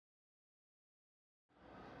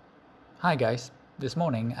Hi guys, this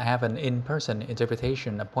morning I have an in-person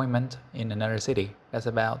interpretation appointment in another city. That's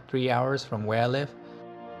about 3 hours from where I live.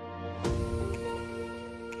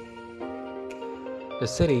 The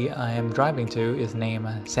city I am driving to is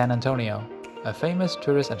named San Antonio, a famous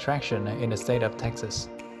tourist attraction in the state of Texas.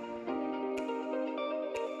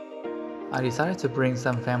 I decided to bring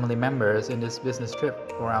some family members in this business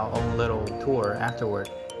trip for our own little tour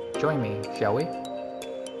afterward. Join me, shall we?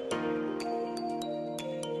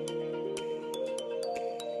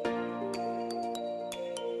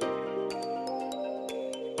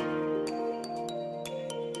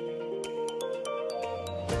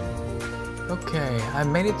 Okay, I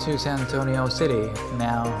made it to San Antonio City.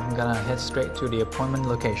 Now I'm gonna head straight to the appointment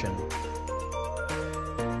location.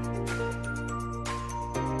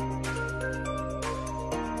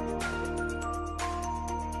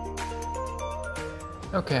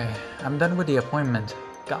 Okay, I'm done with the appointment.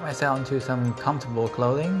 Got myself into some comfortable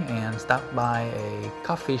clothing and stopped by a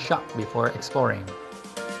coffee shop before exploring.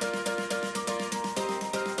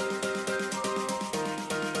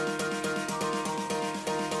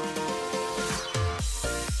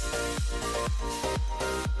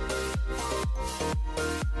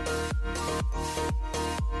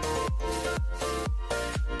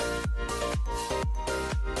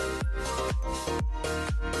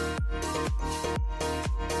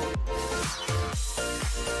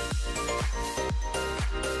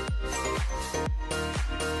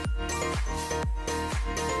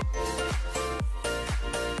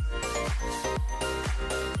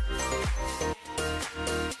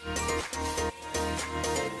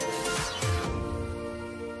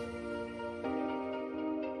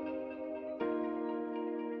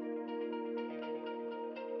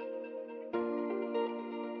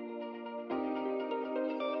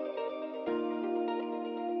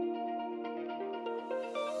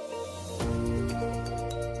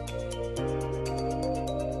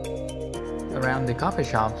 Around the coffee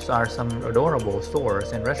shops are some adorable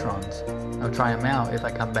stores and restaurants. I'll try them out if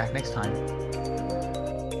I come back next time.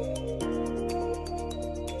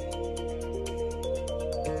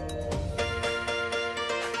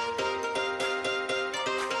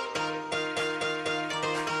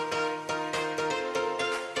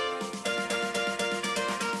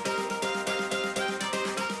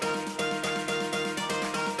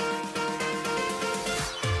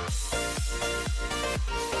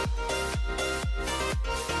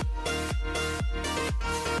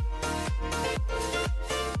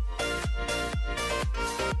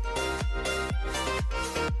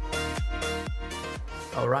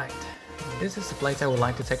 Alright, this is the place I would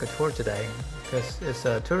like to take a tour today. Because it's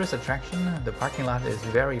a tourist attraction, the parking lot is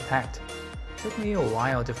very packed. Took me a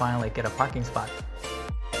while to finally get a parking spot.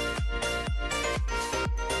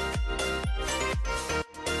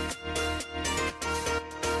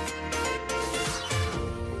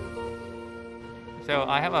 So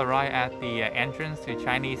I have arrived at the entrance to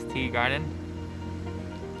Chinese Tea Garden.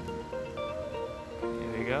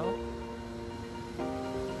 Here we go.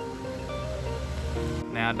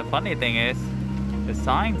 Now the funny thing is, the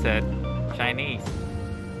sign said Chinese,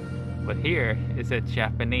 but here it said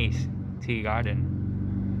Japanese Tea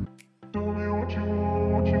Garden. I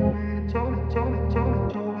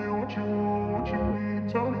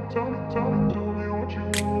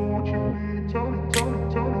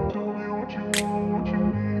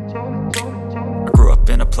grew up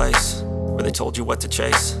in a place where they told you what to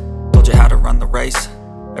chase, told you how to run the race.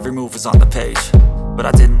 Every move was on the page, but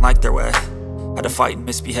I didn't like their way. Had to fight and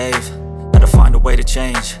misbehave, had to find a way to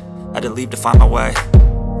change, had to leave to find my way.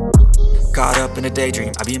 Caught up in a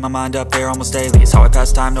daydream, I beat my mind up there almost daily. It's how I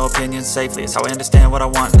pass time, no opinions safely. It's how I understand what I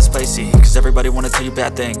want in this place, see. Cause everybody wanna tell you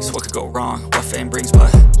bad things, what could go wrong, what fame brings. But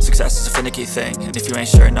success is a finicky thing, and if you ain't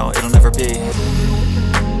sure, no, it'll never be.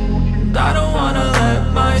 I don't wanna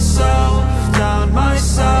let myself down,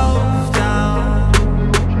 myself down.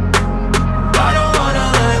 I don't wanna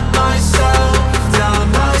let myself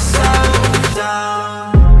down, myself down.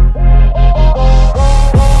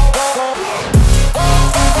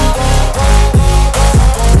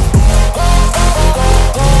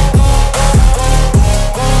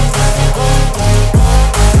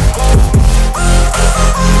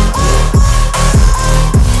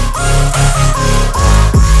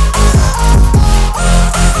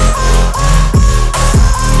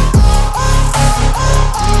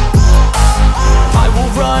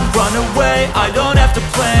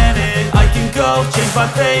 Change my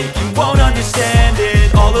fate, you won't understand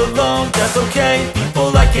it. All alone, that's okay.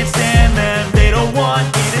 People, I can't stand them. They don't want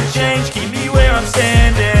me to change, keep me where I'm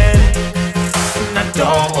standing. And I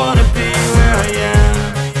don't wanna be where I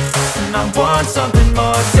am. And I want something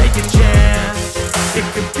more, take a chance. It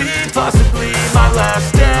could be possibly my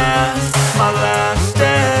last dance, my last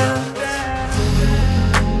dance.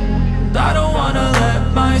 And I don't wanna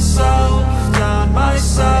let myself down,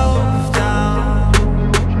 myself down.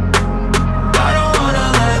 And I don't wanna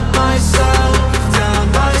let myself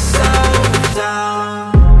down, myself down.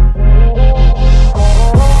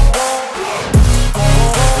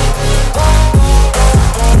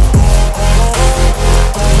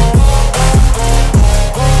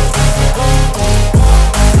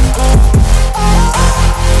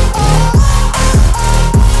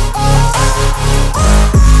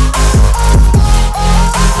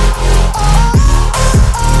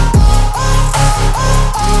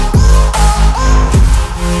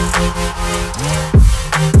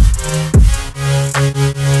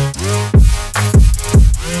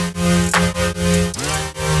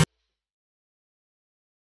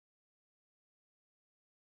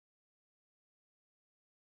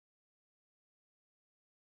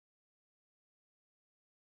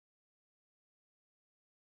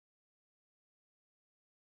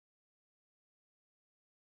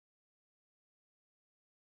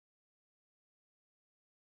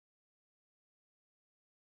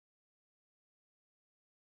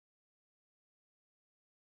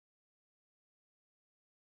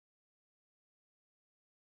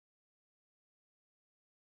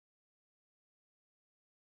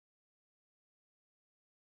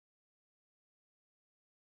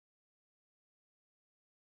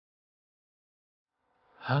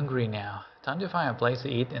 Hungry now. Time to find a place to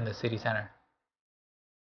eat in the city center.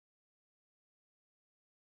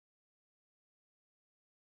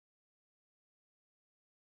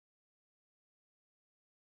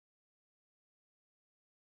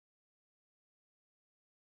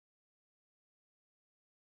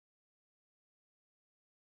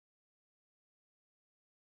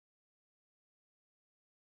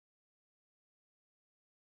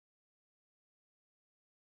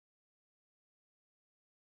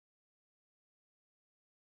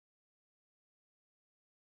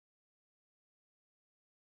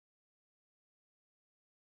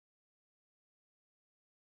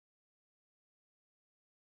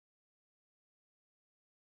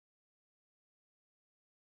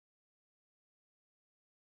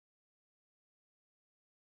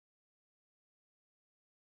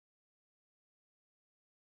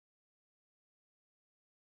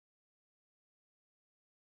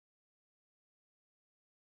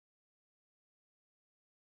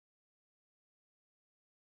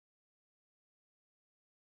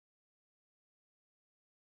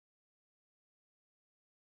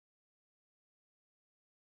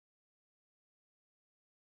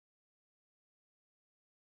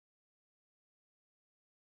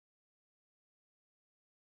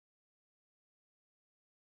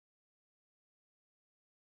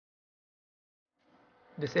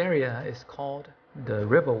 This area is called the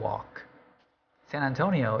Riverwalk. San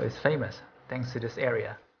Antonio is famous thanks to this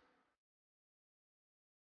area.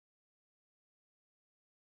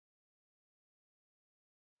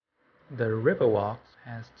 The Riverwalk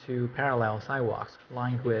has two parallel sidewalks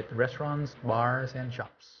lined with restaurants, bars, and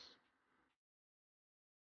shops.